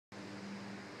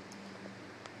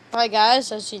Hi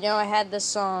guys, as you know, I had the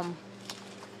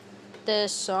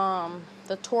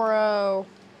Toro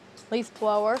leaf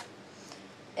blower,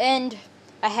 and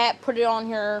I had put it on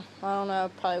here, I don't know,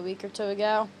 probably a week or two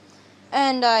ago,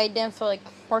 and I didn't feel like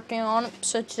working on it,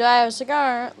 so today I was like,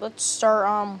 alright, let's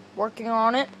start working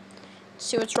on it,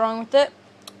 see what's wrong with it,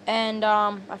 and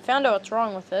I found out what's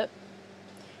wrong with it.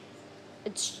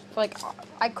 It's like,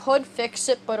 I could fix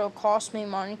it, but it'll cost me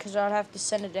money, because I'd have to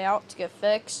send it out to get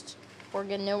fixed, or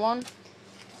get a new one.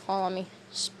 Hold on, let me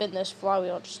spin this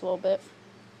flywheel just a little bit.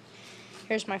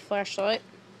 Here's my flashlight.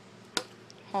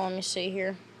 Hold on, let me see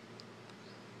here.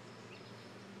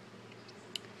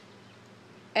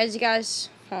 As you guys,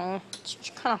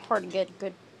 it's kind of hard to get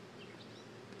good.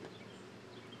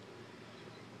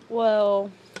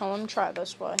 Well, let me try it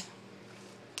this way.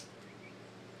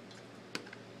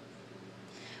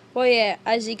 Well, yeah,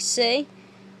 as you can see,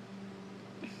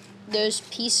 those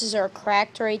pieces are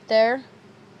cracked right there.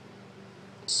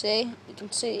 See, you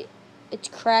can see it's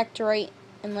cracked right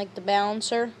in like the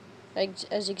balancer, like,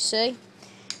 as you can see,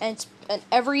 and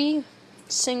every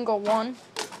single one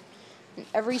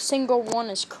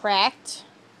is cracked.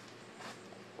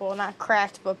 Well, not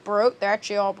cracked, but broke. They're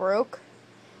actually all broke.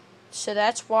 So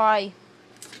that's why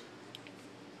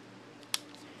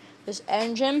this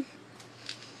engine,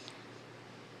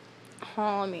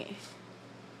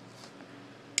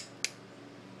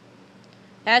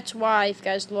 that's why, if you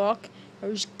guys look,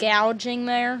 there's gouging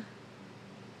there.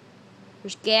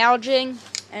 There's gouging,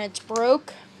 and it's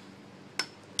broke.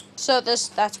 So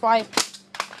that's why,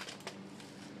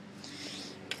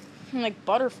 like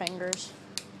Butterfingers,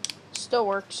 still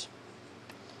works.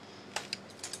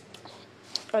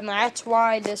 And that's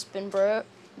why this been broke.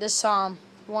 This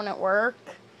won't work.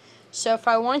 So if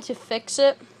I wanted to fix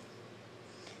it,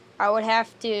 I would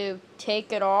have to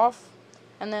take it off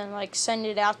and then like send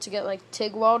it out to get like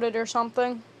TIG welded or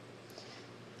something.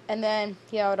 And then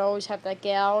yeah, I would always have that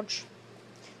gouge.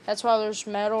 That's why there's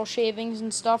metal shavings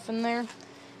and stuff in there.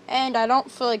 And I don't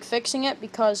feel like fixing it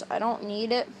because I don't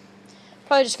need it.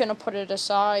 Probably just gonna put it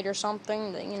aside or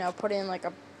something. You know, put it in like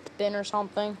a bin or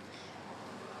something.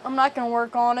 I'm not gonna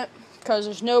work on it because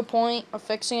there's no point of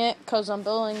fixing it because I'm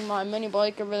building my mini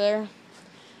bike over there.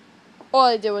 All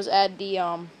I did was add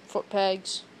the foot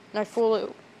pegs, and I fully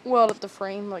welded the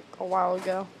frame like a while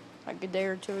ago, like a day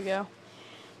or two ago.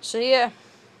 So yeah,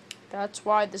 that's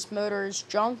why this motor is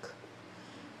junk.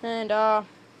 And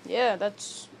yeah,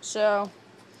 that's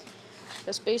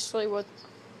basically what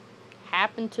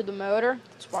happened to the motor.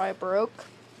 That's why it broke.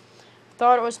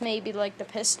 Thought it was maybe like the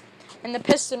piston, and the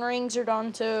piston rings are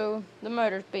done too. The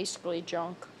motor's basically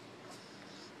junk.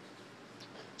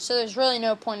 So there's really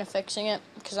no point of fixing it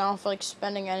because I don't feel like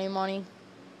spending any money.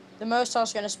 The most I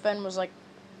was gonna spend was like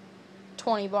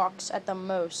 $20 at the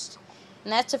most,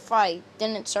 and that's if I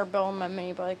didn't start building my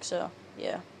mini bike. So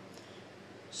yeah.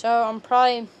 So I'm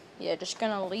probably just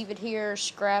gonna leave it here,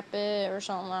 scrap it or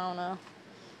something. I don't know.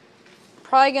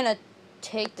 Probably gonna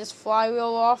take this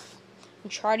flywheel off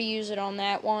and try to use it on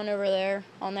that one over there,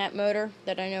 on that motor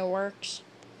that I know works.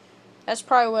 That's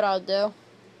probably what I'll do.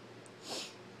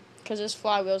 Because this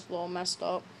flywheel's a little messed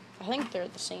up. I think they're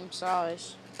the same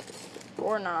size.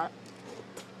 Or not.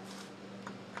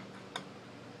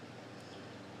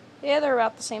 Yeah, they're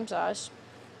about the same size.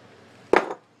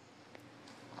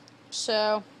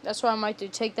 So, that's what I might do.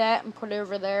 Take that and put it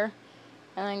over there.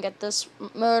 And then get this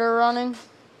motor running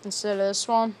instead of this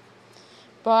one.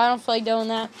 But I don't feel like doing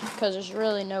that because there's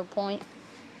really no point.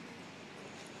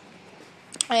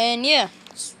 And yeah,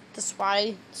 that's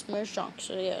why it's motor's junk.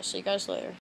 So yeah, see you guys later.